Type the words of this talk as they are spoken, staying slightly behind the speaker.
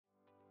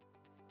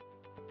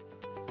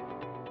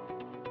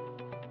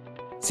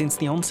Since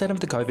the onset of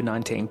the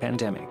COVID-19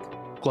 pandemic,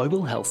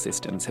 global health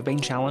systems have been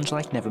challenged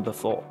like never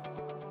before.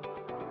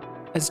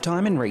 As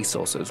time and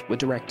resources were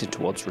directed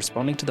towards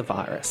responding to the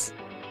virus,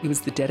 it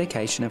was the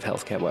dedication of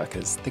healthcare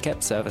workers that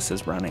kept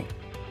services running.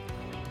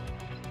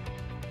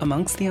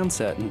 Amongst the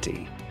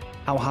uncertainty,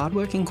 our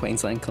hardworking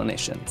Queensland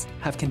clinicians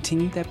have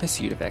continued their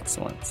pursuit of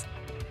excellence,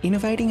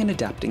 innovating and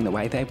adapting the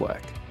way they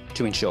work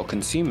to ensure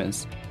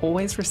consumers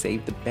always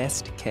receive the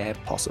best care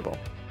possible.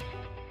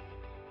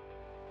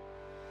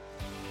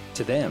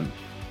 To them,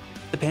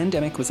 the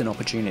pandemic was an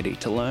opportunity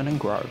to learn and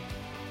grow,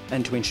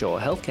 and to ensure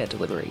healthcare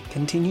delivery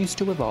continues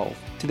to evolve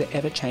to the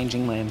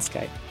ever-changing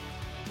landscape.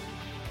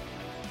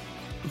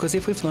 Because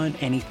if we've learned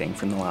anything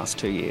from the last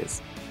 2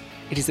 years,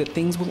 it is that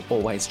things will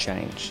always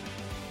change,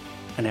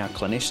 and our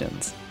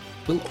clinicians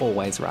will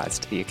always rise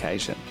to the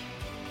occasion.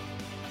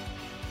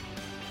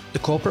 The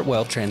corporate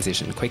world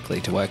transitioned quickly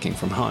to working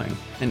from home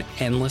and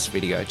endless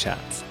video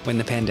chats when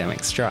the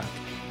pandemic struck.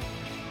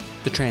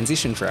 The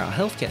transition for our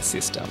healthcare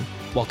system,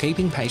 while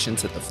keeping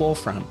patients at the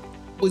forefront,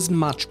 was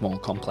much more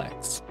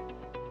complex.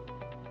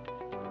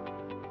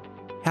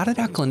 How did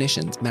our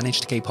clinicians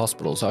manage to keep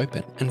hospitals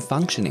open and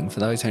functioning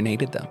for those who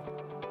needed them,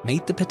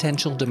 meet the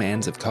potential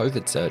demands of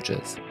COVID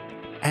surges,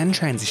 and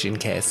transition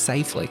care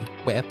safely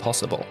where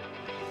possible?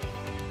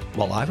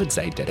 While I would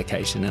say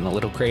dedication and a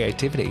little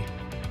creativity,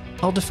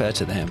 I'll defer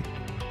to them.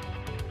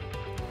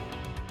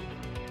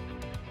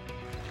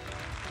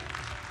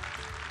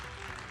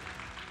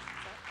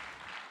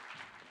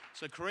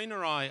 So Karina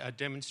and I are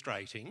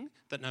demonstrating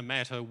that no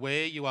matter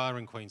where you are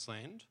in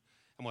Queensland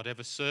and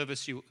whatever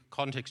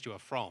context you are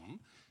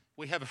from,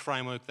 we have a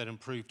framework that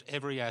improved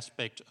every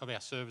aspect of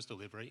our service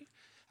delivery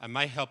and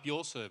may help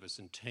your service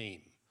and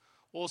team.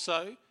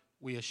 Also,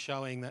 we are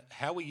showing that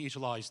how we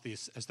utilise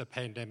this as the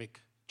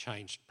pandemic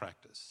changed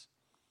practice.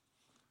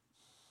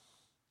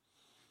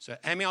 So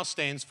AMBIT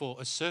stands for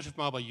Assertive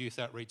Mobile Youth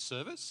Outreach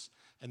Service,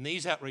 and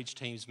these outreach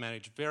teams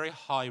manage very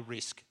high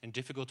risk and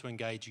difficult to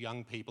engage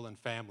young people and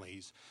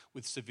families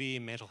with severe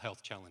mental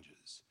health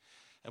challenges.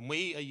 And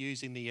we are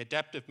using the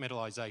adaptive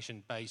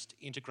metalization based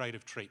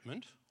integrative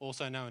treatment,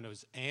 also known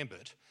as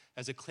AMBIT,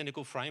 as a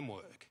clinical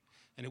framework.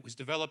 And it was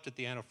developed at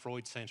the Anna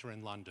Freud Centre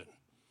in London.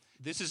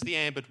 This is the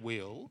AMBIT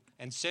wheel,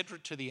 and central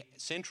to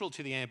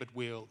the AMBIT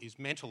wheel is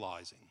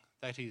mentalising,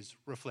 that is,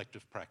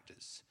 reflective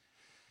practice.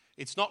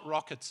 It's not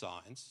rocket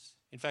science.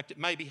 In fact, it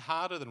may be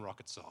harder than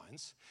rocket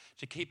science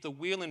to keep the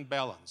wheel in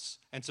balance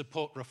and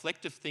support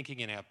reflective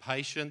thinking in our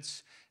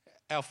patients,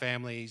 our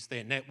families,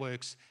 their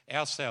networks,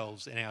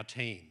 ourselves and our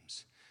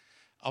teams.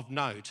 Of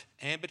note,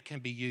 AMBIT can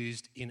be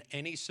used in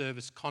any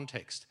service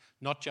context,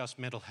 not just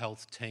mental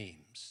health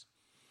teams.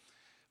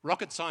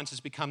 Rocket science has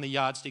become the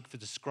yardstick for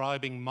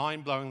describing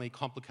mind-blowingly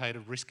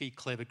complicated, risky,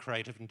 clever,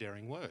 creative and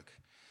daring work.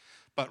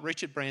 But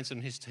Richard Branson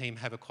and his team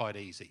have it quite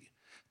easy.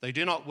 They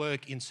do not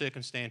work in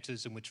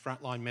circumstances in which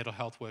frontline mental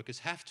health workers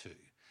have to,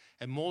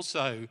 and more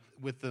so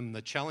with them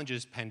the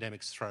challenges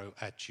pandemics throw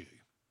at you.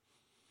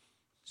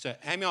 So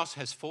AMIOS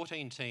has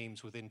 14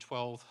 teams within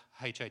 12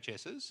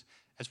 HHSs,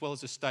 as well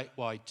as a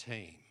statewide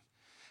team.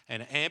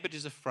 And AMBIT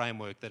is a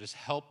framework that has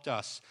helped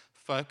us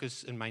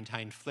focus and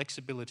maintain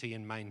flexibility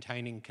in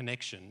maintaining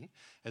connection,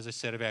 as I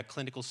said, of our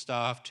clinical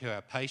staff to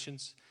our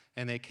patients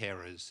and their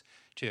carers,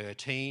 to our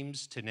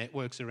teams, to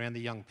networks around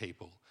the young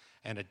people,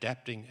 and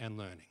adapting and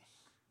learning.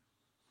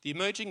 The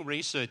emerging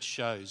research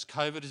shows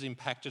COVID has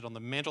impacted on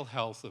the mental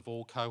health of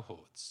all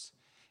cohorts.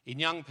 In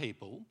young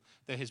people,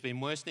 there has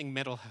been worsening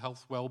mental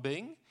health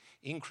wellbeing,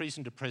 increase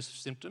in depressive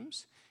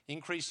symptoms,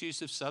 increased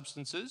use of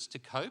substances to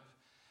cope,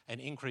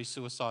 and increased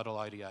suicidal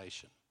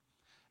ideation.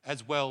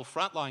 As well,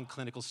 frontline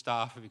clinical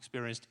staff have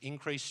experienced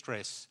increased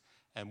stress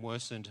and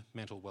worsened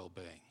mental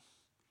wellbeing.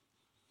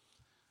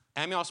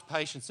 AMIOS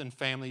patients and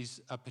families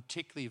are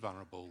particularly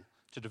vulnerable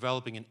to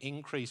developing an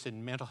increase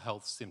in mental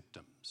health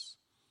symptoms.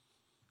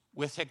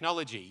 With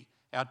technology,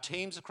 our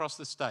teams across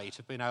the state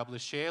have been able to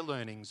share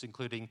learnings,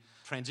 including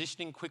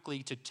transitioning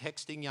quickly to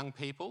texting young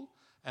people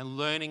and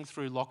learning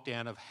through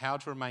lockdown of how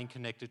to remain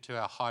connected to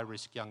our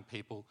high-risk young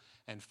people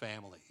and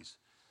families.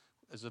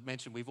 As I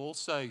mentioned, we've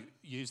also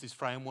used this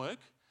framework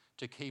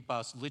to keep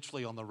us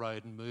literally on the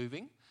road and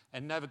moving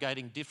and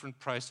navigating different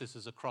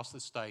processes across the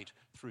state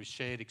through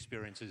shared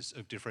experiences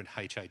of different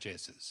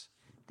HHSs.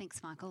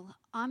 Thanks, Michael.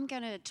 I'm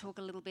going to talk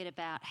a little bit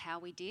about how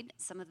we did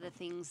some of the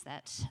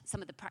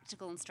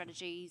practical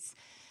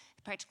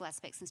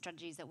aspects and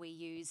strategies that we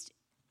used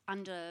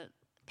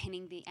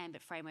underpinning the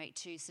AMBIT framework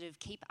to sort of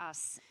keep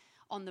us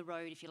on the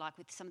road, if you like,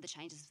 with some of the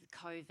changes with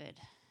COVID.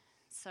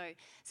 So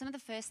some of the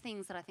first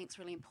things that I think is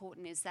really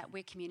important is that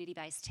we're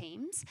community-based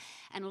teams,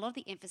 and a lot of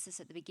the emphasis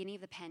at the beginning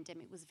of the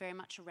pandemic was very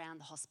much around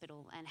the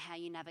hospital and how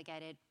you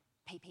navigated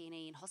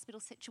PPE in hospital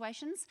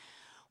situations.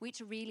 We had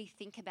to really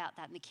think about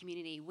that in the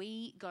community.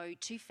 We go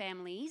to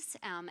families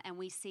and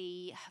we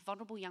see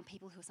vulnerable young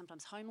people who are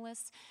sometimes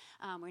homeless.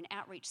 We're an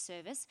outreach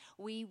service.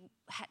 We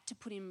had to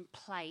put in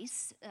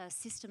place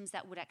systems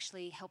that would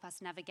actually help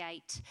us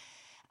navigate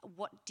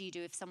What do you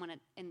do if someone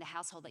in the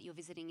household that you're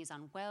visiting is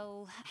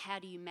unwell? How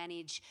do you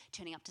manage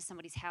turning up to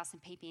somebody's house in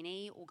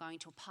PPE or going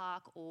to a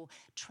park or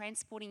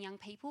transporting young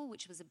people,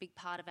 which was a big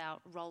part of our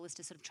role, is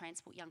to sort of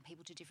transport young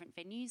people to different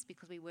venues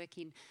because we work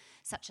in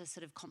such a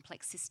sort of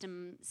complex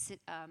system sort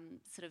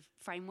of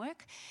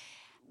framework.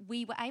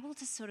 We were able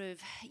to sort of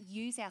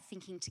use our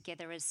thinking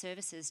together as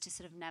services to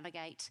sort of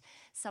navigate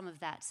some of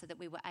that so that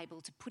we were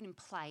able to put in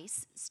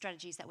place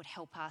strategies that would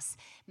help us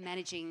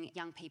managing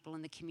young people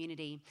in the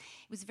community.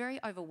 It was very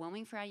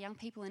overwhelming for our young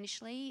people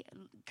initially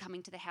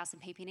coming to the house in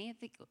PPE. I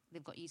think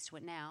they've got used to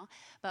it now,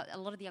 but a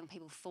lot of the young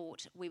people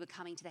thought we were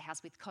coming to the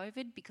house with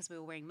COVID because we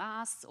were wearing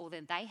masks, or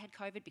then they had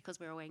COVID because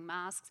we were wearing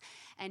masks.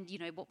 And, you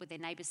know, what would their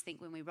neighbours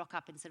think when we rock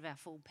up in sort of our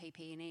full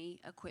PPE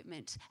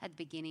equipment at the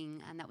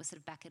beginning? And that was sort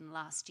of back in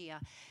last year.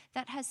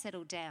 That has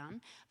settled down,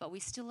 but we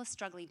still are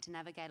struggling to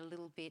navigate a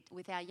little bit.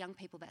 With our young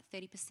people, about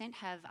 30%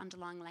 have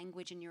underlying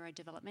language and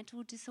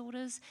neurodevelopmental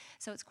disorders,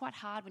 so it's quite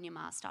hard when you're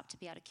masked up to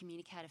be able to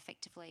communicate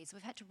effectively. So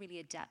we've had to really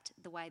adapt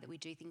the way that we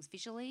do things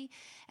visually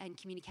and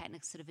communicate in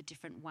a sort of a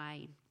different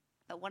way.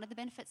 But one of the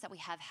benefits that we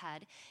have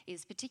had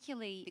is,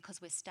 particularly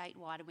because we're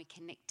statewide and we're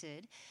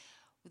connected,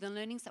 the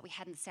learnings that we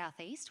had in the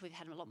southeast, we've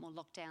had a lot more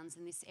lockdowns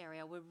in this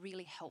area, were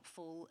really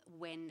helpful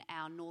when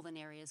our northern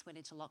areas went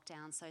into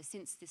lockdown. So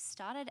since this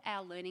started,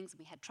 our learnings,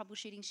 we had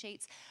troubleshooting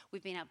sheets,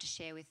 we've been able to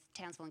share with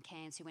Townsville and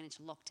Cairns, who went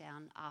into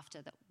lockdown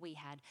after that we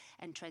had,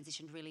 and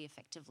transitioned really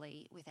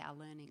effectively with our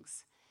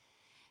learnings.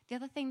 The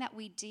other thing that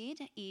we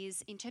did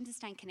is, in terms of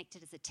staying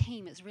connected as a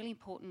team, it's really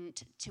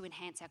important to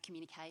enhance our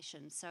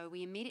communication. So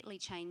we immediately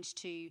changed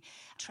to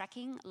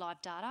tracking live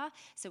data.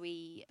 So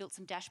we built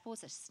some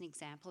dashboards. That's just an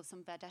example of some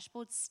of our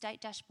dashboards, state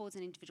dashboards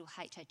and individual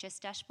HHS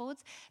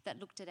dashboards that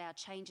looked at our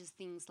changes,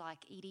 things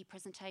like ED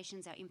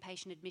presentations, our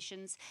inpatient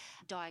admissions,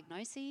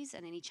 diagnoses,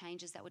 and any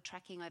changes that we're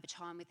tracking over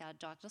time with our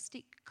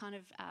diagnostic kind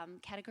of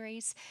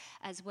categories,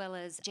 as well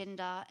as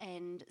gender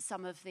and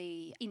some of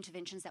the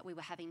interventions that we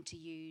were having to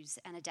use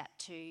and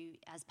adapt to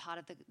as part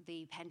of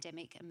the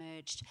pandemic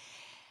emerged.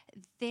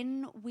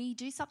 Then we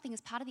do something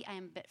as part of the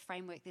AMBIT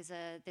framework. There's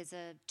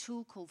a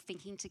tool called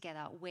Thinking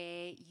Together,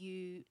 where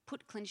you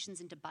put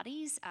clinicians into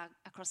buddies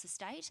across the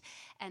state,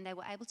 and they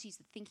were able to use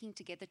the Thinking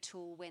Together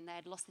tool when they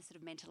had lost their sort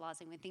of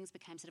mentalising, when things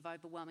became sort of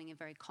overwhelming and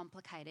very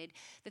complicated.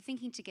 The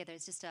Thinking Together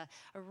is just a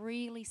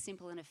really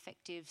simple and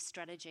effective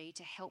strategy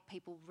to help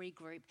people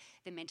regroup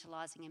their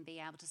mentalising and be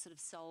able to sort of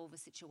solve a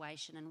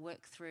situation and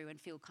work through and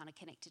feel kind of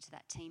connected to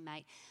that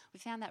teammate. We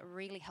found that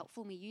really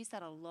helpful, and we use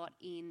that a lot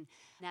in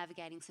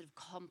navigating sort of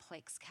complex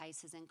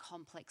cases and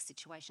complex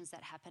situations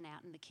that happen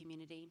out in the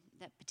community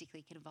that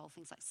particularly can involve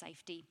things like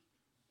safety.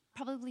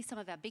 Probably some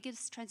of our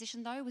biggest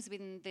transition, though, was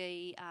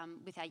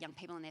with our young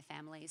people and their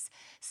families.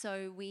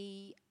 So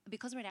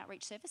because we're an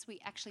outreach service,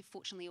 we actually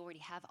fortunately already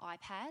have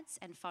iPads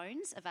and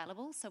phones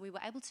available. So we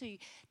were able to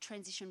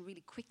transition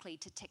really quickly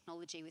to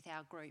technology with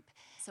our group.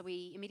 So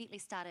we immediately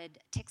started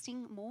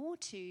texting more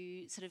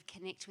to sort of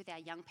connect with our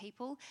young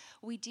people.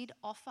 We did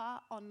offer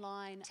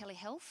online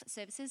telehealth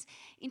services.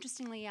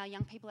 Interestingly, our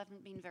young people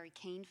haven't been very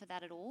keen for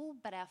that at all,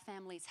 but our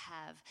families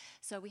have.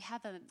 So we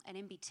have an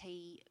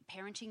MBT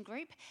parenting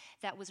group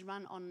that was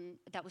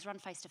run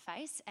face to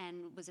face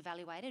and was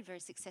evaluated very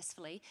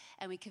successfully,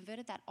 and we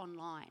converted that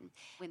online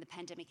when the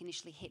pandemic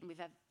initially hit, and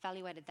we've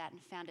evaluated that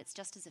and found it's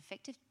just as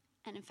effective.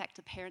 And in fact,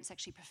 the parents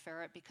actually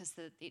prefer it because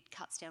it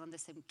cuts down on the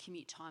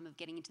commute time of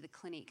getting into the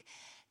clinic.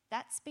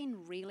 That's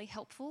been really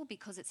helpful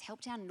because it's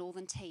helped our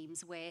northern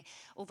teams where,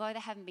 although they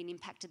haven't been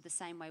impacted the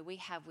same way we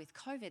have with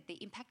COVID, they're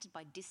impacted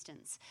by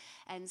distance.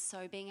 And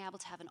so being able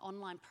to have an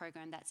online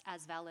program that's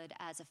as valid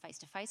as a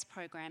face-to-face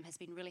program has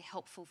been really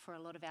helpful for a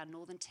lot of our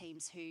northern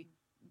teams who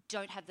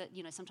don't have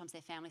sometimes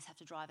their families have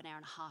to drive an hour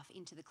and a half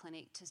into the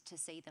clinic to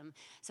see them.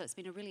 So it's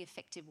been a really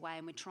effective way,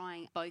 and we're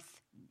trying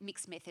both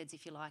mixed methods,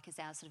 if you like, as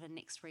our sort of a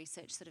next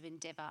research sort of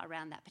endeavour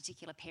around that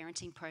particular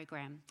parenting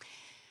program.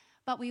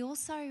 But we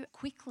also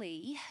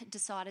quickly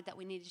decided that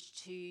we needed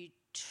to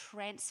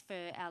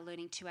transfer our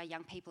learning to our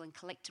young people and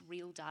collect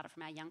real data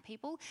from our young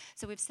people.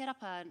 So we've set up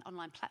an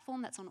online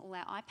platform that's on all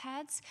our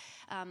iPads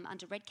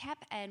under RedCap,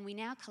 and we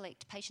now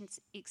collect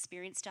patients'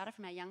 experience data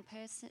from our young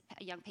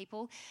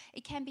people.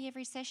 It can be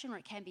every session or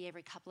it can be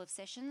every couple of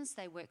sessions.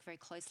 They work very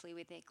closely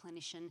with their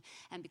clinician,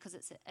 and because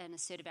it's an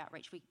assertive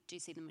outreach, we do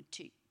see them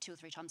two or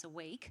three times a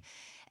week.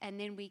 And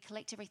then we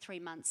collect every 3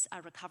 months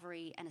a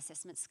recovery and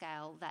assessment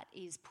scale that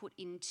is put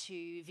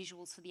into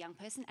visuals for the young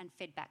person and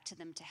fed back to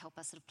them to help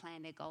us sort of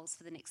plan their goals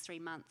for the next 3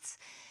 months.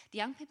 The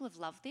young people have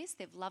loved this.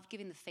 They've loved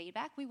giving the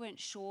feedback. We weren't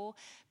sure,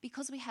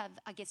 because we have,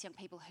 I guess, young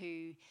people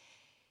who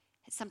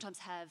sometimes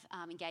have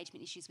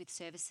engagement issues with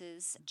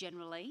services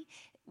generally.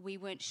 We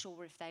weren't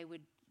sure if they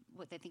would,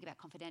 what they think about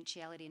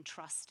confidentiality and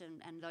trust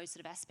and those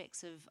sort of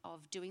aspects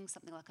of doing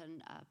something like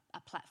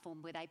a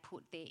platform where they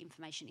put their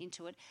information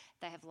into it.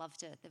 They have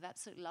loved it. They've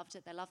absolutely loved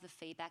it. They love the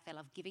feedback. They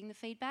love giving the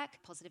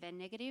feedback, positive and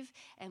negative.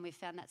 And we've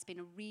found that's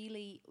been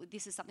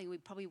this is something we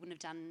probably wouldn't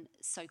have done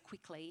so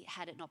quickly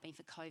had it not been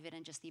for COVID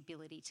and just the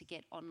ability to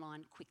get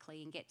online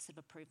quickly and get sort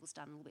of approvals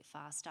done a little bit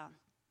faster.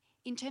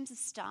 In terms of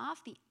staff,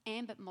 the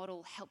AMBIT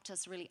model helped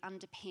us really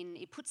underpin,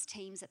 it puts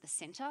teams at the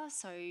centre,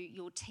 so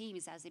your team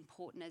is as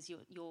important as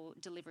your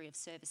delivery of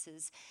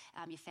services,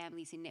 your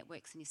families, your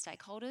networks and your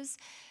stakeholders.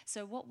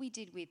 So what we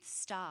did with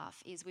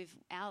staff is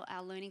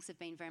our learnings have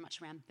been very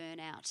much around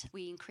burnout.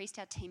 We increased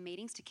our team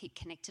meetings to keep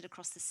connected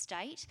across the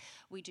state.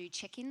 We do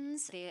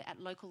check-ins there at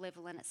local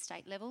level and at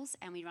state levels,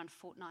 and we run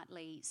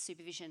fortnightly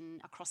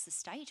supervision across the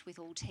state with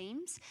all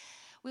teams.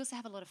 We also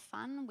have a lot of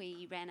fun.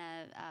 We ran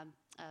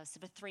a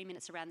sort of 3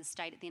 minutes around the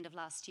state at the end of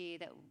last year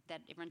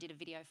that everyone did a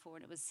video for,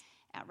 and it was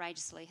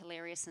outrageously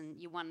hilarious, and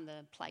you won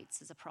the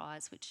plates as a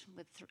prize, which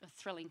was a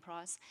thrilling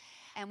prize.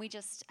 And we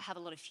just have a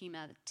lot of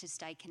humour to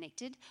stay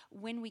connected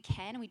when we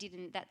can. And we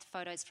did that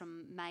photos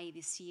from May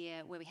this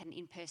year where we had an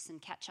in-person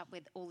catch-up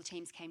where all the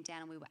teams came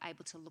down and we were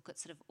able to look at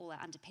sort of all our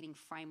underpinning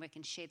framework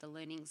and share the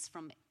learnings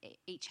from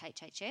each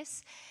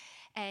HHS.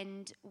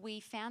 And we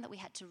found that we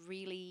had to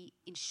really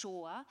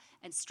ensure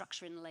and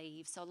structure in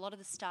leave. So a lot of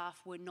the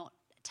staff were not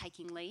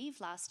taking leave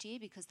last year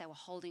because they were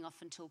holding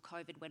off until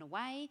COVID went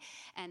away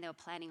and they were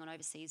planning on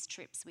overseas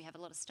trips. We have a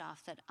lot of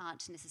staff that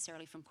aren't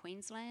necessarily from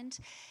Queensland,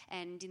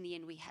 and in the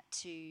end we had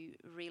to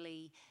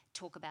really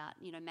talk about,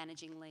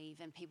 managing leave,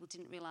 and people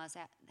didn't realise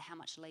how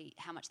much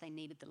they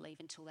needed the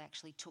leave until they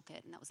actually took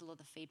it, and that was a lot of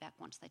the feedback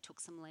once they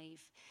took some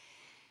leave.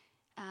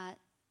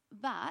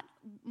 But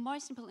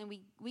most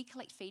importantly, we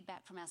collect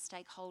feedback from our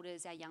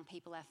stakeholders, our young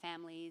people, our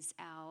families,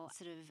 our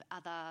sort of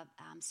other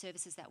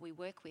services that we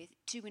work with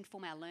to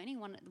inform our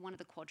learning. One of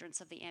the quadrants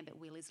of the AMBIT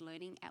wheel is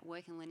learning at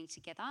work and learning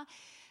together.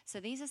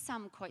 So these are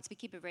some quotes. We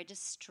keep a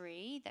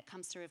registry that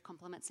comes through of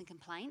compliments and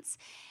complaints,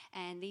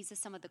 and these are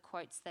some of the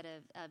quotes that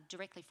are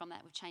directly from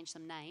that. We've changed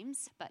some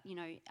names, but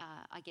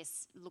I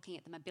guess looking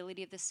at the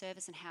mobility of the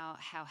service and how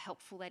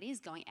helpful that is,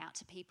 going out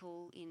to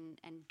people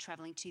and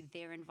travelling to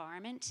their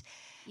environment,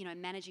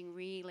 managing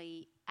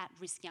really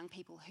at-risk young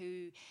people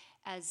who,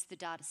 as the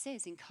data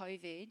says, in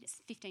COVID,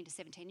 15 to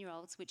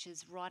 17-year-olds, which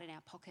is right in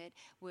our pocket,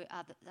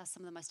 are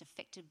some of the most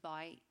affected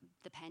by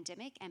the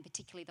pandemic, and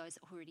particularly those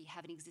who already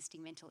have an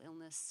existing mental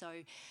illness. So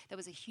there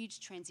was a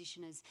huge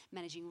transition as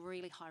managing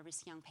really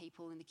high-risk young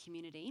people in the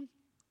community.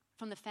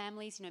 From the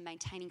families,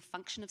 maintaining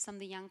function of some of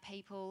the young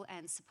people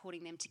and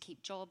supporting them to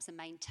keep jobs and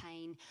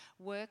maintain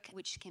work,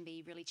 which can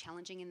be really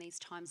challenging in these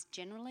times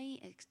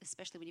generally,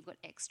 especially when you've got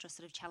extra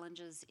sort of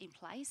challenges in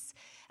place,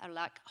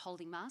 like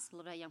holding masks. A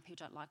lot of our young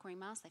people don't like wearing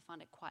masks. They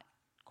find it quite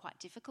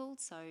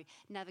difficult, so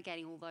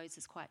navigating all those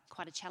is quite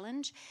a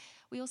challenge.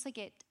 We also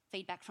get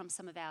feedback from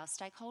some of our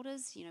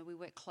stakeholders. We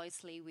work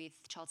closely with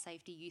child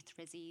safety, youth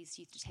resis,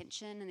 youth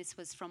detention, and this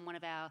was from one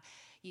of our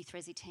youth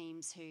resi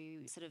teams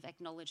who sort of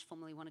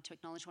formally wanted to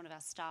acknowledge one of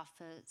our staff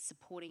for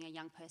supporting a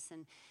young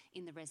person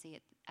in the resi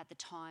at the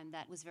time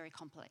that was very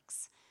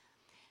complex.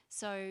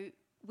 So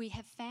we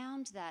have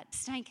found that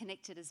staying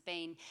connected has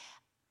been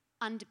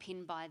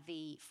underpinned by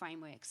the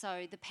framework.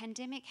 So the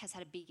pandemic has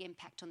had a big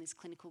impact on this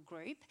clinical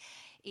group.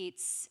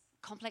 It's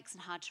complex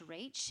and hard to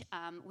reach.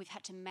 We've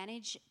had to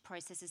manage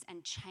processes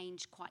and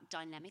change quite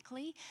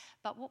dynamically,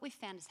 but what we've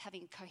found is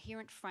having a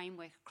coherent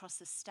framework across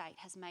the state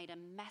has made a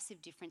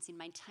massive difference in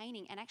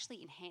maintaining and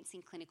actually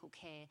enhancing clinical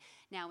care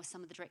now with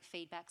some of the direct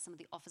feedback, some of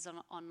the offers on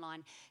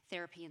online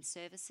therapy and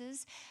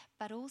services,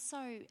 but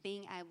also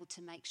being able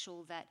to make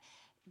sure that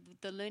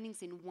the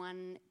learnings in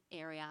one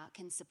area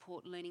can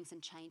support learnings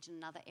and change in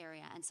another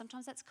area. And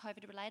sometimes that's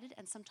COVID related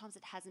and sometimes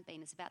it hasn't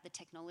been. It's about the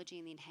technology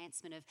and the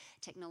enhancement of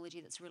technology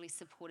that's really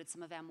supported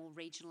some of our more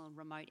regional and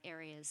remote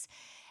areas.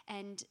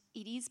 And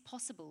it is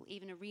possible,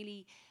 even a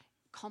really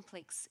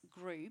complex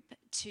group,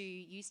 to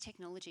use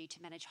technology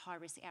to manage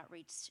high-risk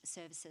outreach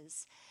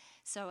services.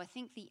 So I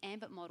think the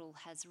AMBIT model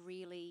has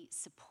really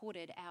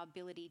supported our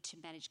ability to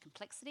manage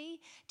complexity,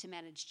 to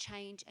manage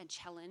change and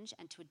challenge,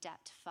 and to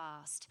adapt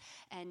fast.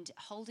 And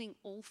holding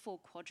all four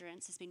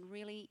quadrants has been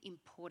really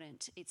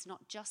important. It's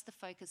not just the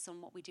focus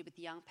on what we do with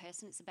the young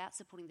person, it's about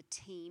supporting the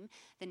team,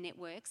 the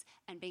networks,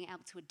 and being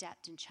able to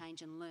adapt and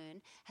change and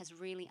learn has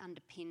really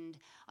underpinned,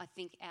 I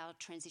think, our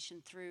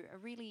transition through a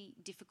really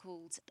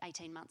difficult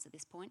 18 months at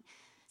this point.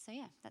 So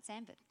yeah, that's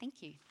AMBIT.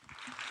 Thank you.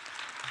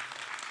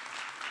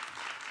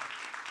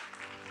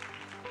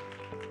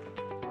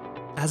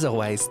 As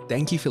always,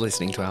 thank you for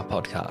listening to our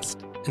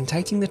podcast and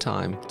taking the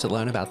time to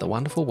learn about the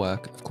wonderful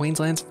work of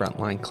Queensland's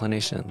frontline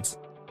clinicians.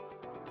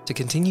 To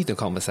continue the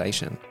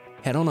conversation,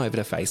 head on over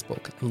to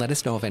Facebook and let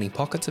us know of any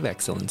pockets of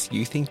excellence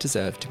you think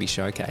deserve to be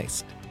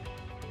showcased.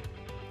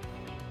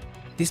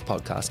 This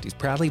podcast is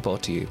proudly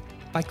brought to you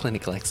by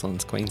Clinical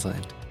Excellence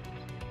Queensland.